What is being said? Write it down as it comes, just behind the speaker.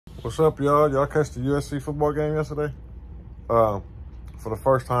What's up, y'all? Y'all catch the USC football game yesterday? For the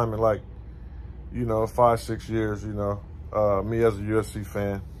first time in 5-6 years, me as a USC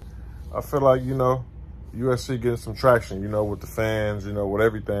fan, I feel like, USC getting some traction, with the fans, with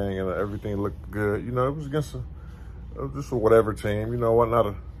everything, and everything looked good. It was against just a whatever team, not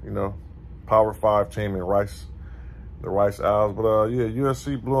a, Power 5 team in the Rice Owls. But, yeah,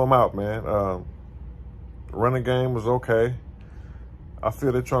 USC blew them out, man. The running game was okay. I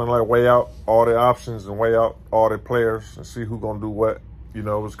feel they're trying to weigh out all their options and weigh out all their players and see who's gonna do what. It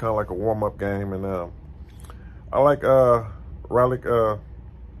was kind of like a warm-up game, and I like Riley, the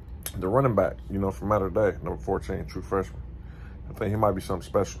running back, from Mater Dei, number 14, true freshman. I think he might be something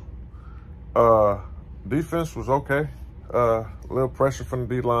special. Defense was okay. A little pressure from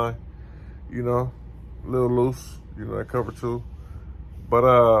the D-line, a little loose, that cover two.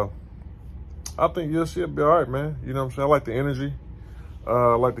 But I think USC will be all right, man. You know what I'm saying? I like the energy.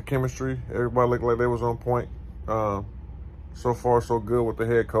 I like the chemistry. Everybody looked like they was on point. So far, so good with the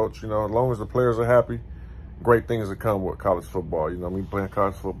head coach. As long as the players are happy, great things that come with college football. Me playing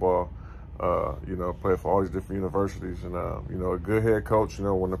college football, playing for all these different universities. And, a good head coach,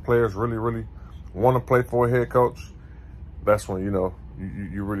 when the players really, really want to play for a head coach, that's when,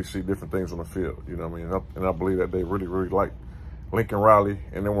 you really see different things on the field. And I believe that they really, really like Lincoln Riley,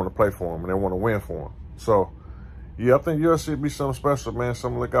 and they want to play for him, and they want to win for him. So, yeah, I think USC will be something special, man,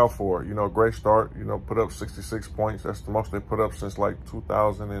 something to look out for. Great start, put up 66 points. That's the most they put up since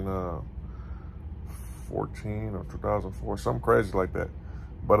 2014 or 2004, something crazy like that.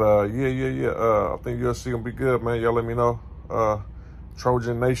 But, yeah. I think USC going to be good, man. Y'all let me know.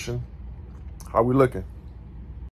 Trojan Nation, how we looking?